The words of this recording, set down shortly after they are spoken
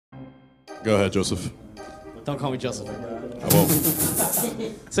Go ahead, Joseph. Don't call me Joseph. I won't.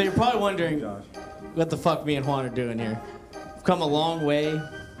 So you're probably wondering what the fuck me and Juan are doing here. We've come a long way.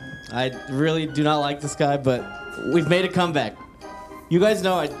 I really do not like this guy, but we've made a comeback. You guys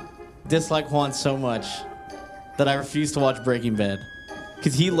know I dislike Juan so much that I refuse to watch Breaking Bad.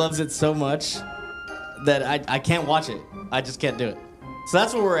 Because he loves it so much that I can't watch it. I just can't do it. So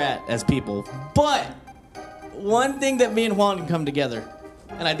that's where we're at as people. But one thing that me and Juan can come together,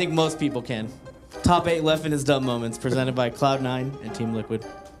 and I think most people can. Top 8 Leffen is Dumb Moments, presented by Cloud9 and Team Liquid.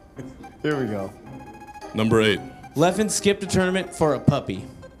 Here we go. Number 8. Leffen skipped a tournament for a puppy.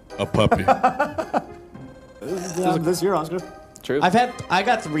 A puppy. This year, Oscar. True. I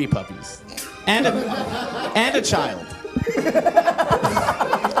got 3 puppies. And a child.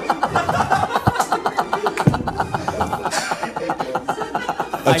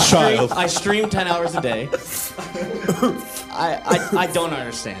 I stream 10 hours a day. I don't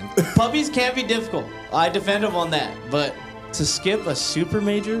understand. Puppies can't be difficult. I defend them on that. But to skip a super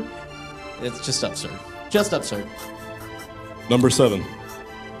major, it's just absurd. Just absurd. Number 7.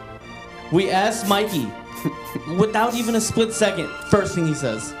 We asked Mikey, without even a split second, first thing he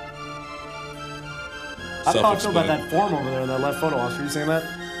says. I talked about that form over there in that left photo, Oscar. You saying that?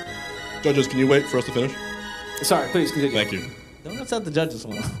 Judges, can you wait for us to finish? Sorry, please continue. Thank you. Don't upset the judges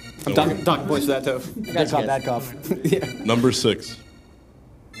one. I'm talking points for that, too. Good cop, bad cop. Yeah. Number 6.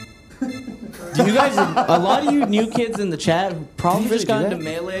 Do you guys, a lot of you new kids in the chat who probably just got into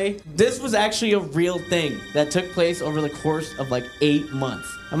Melee, this was actually a real thing that took place over the course of like 8 months.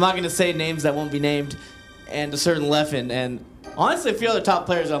 I'm not going to say names that won't be named, and a certain Leffen, and honestly a few other top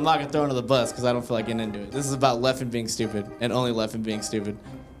players I'm not going to throw under the bus because I don't feel like getting into it. This is about Leffen being stupid, and only Leffen being stupid.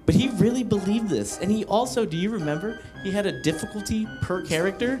 But he really believed this, and he also, do you remember, he had a difficulty per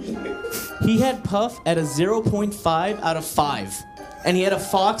character? He had Puff at a 0.5 out of 5. And he had a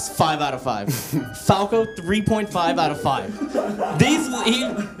Fox 5 out of 5. Falco 3.5 out of 5.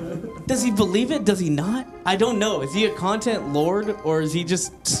 Does he believe it? Does he not? I don't know. Is he a content lord or is he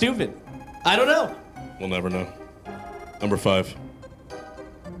just stupid? I don't know. We'll never know. Number 5.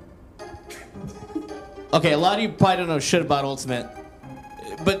 Okay, a lot of you probably don't know shit about Ultimate.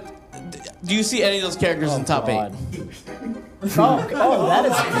 But do you see any of those characters in top 8? Oh, that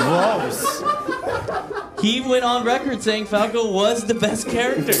is gross. He went on record saying Falco was the best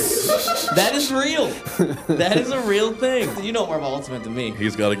character. That is real. That is a real thing. You know more about Ultimate than me.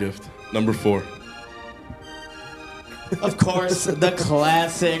 He's got a gift. Number 4. Of course, the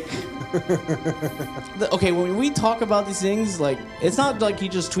classic. Okay, when we talk about these things, like, it's not like he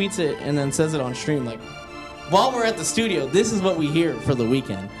just tweets it and then says it on stream. Like, while we're at the studio, this is what we hear for the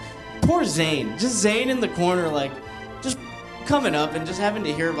weekend. Poor Zane. Just Zane in the corner, like, just coming up and just having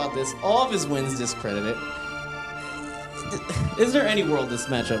to hear about this. All of his wins discredited. Is there any world this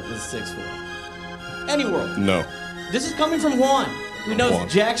matchup is 6-4? Any world? No. This is coming from Juan, who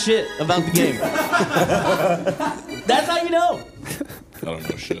knows jack shit about the game. That's how you know. I don't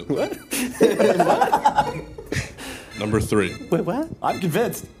know shit. What? Number 3. Wait, what? I'm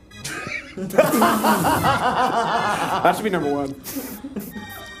convinced. That should be number 1.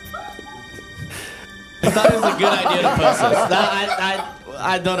 I thought it was a good idea to post this.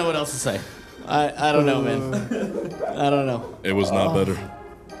 I don't know what else to say. I don't know, man. I don't know. It was not better.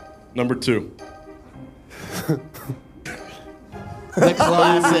 Number 2. The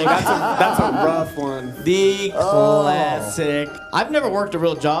classic. That's a rough one. The classic. I've never worked a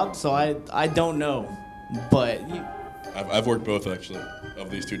real job, so I don't know. But I've worked both, actually, of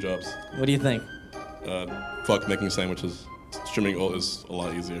these 2 jobs. what do you think? Fuck making sandwiches. Streaming is a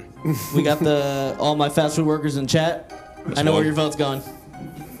lot easier. We got all my fast food workers in chat. I know where your vote's going.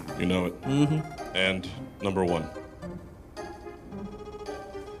 You know it. Mm-hmm. And number 1.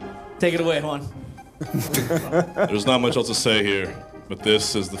 Take it away, Juan. There's not much else to say here, but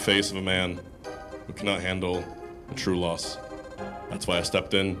this is the face of a man who cannot handle a true loss. That's why I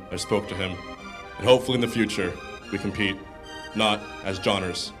stepped in, I spoke to him, and hopefully in the future we compete not as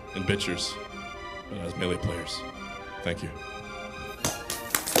Johners and bitchers, but as Melee players. Thank you.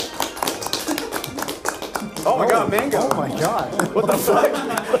 Oh my god, Mango. Oh my god. What the fuck?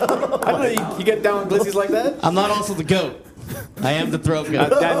 I don't know you get down on glizzies like that. I'm not also the GOAT. I am the throat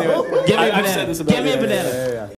goat. I knew it. Give me a I've banana. said this about Give me a you. banana. Yeah.